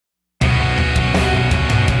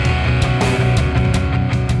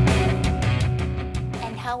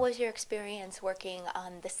was your experience working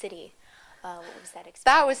on the city? What was that experience?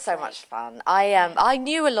 That was so much fun. I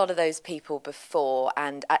knew a lot of those people before,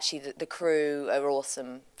 and actually the crew are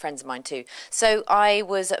awesome friends of mine too. So I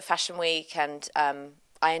was at Fashion Week, and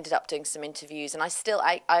I ended up doing some interviews, and I still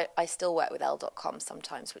work with Elle.com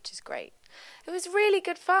sometimes, which is great. It was really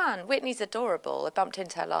good fun. Whitney's adorable. I bumped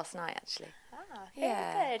into her last night, actually. Ah,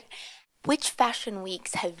 very good. Which fashion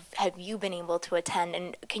weeks have you been able to attend,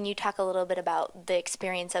 and can you talk a little bit about the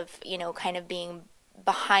experience of, you know, kind of being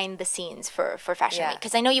behind the scenes for Fashion Week?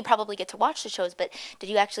 Because I know you probably get to watch the shows, but did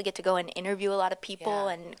you actually get to go and interview a lot of people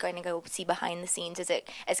and kind of go see behind the scenes? Is it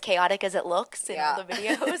as chaotic as it looks in all the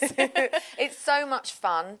videos? It's so much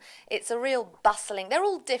fun. It's a real bustling. They're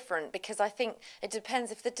all different because I think it depends.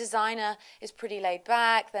 If the designer is pretty laid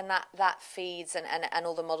back, then that feeds and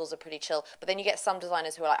all the models are pretty chill. But then you get some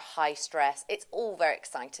designers who are like high stress. It's all very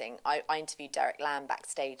exciting. I interviewed Derek Lam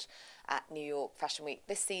backstage at New York Fashion Week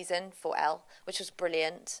this season for Elle, which was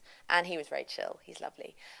brilliant, and he was very chill. He's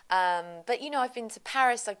lovely. But, you know, I've been to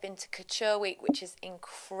Paris, I've been to Couture Week, which is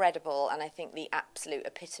incredible, and I think the absolute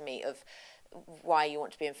epitome of why you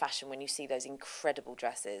want to be in fashion when you see those incredible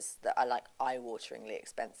dresses that are, like, eye-wateringly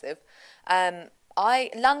expensive.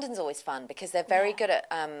 London's always fun because they're very good at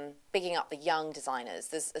bigging up the young designers.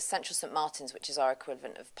 There's Central St. Martin's, which is our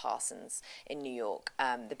equivalent of Parsons in New York,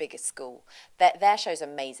 the biggest school. Their show's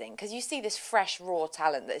amazing because you see this fresh, raw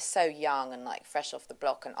talent that is so young and like fresh off the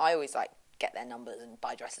block. And I always like get their numbers and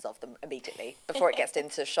buy dresses off them immediately before it gets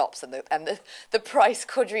into shops and the price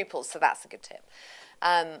quadruples. So that's a good tip.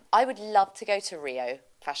 I would love to go to Rio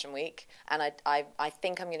Fashion Week, and I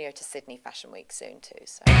think I'm going to go to Sydney Fashion Week soon too.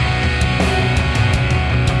 So.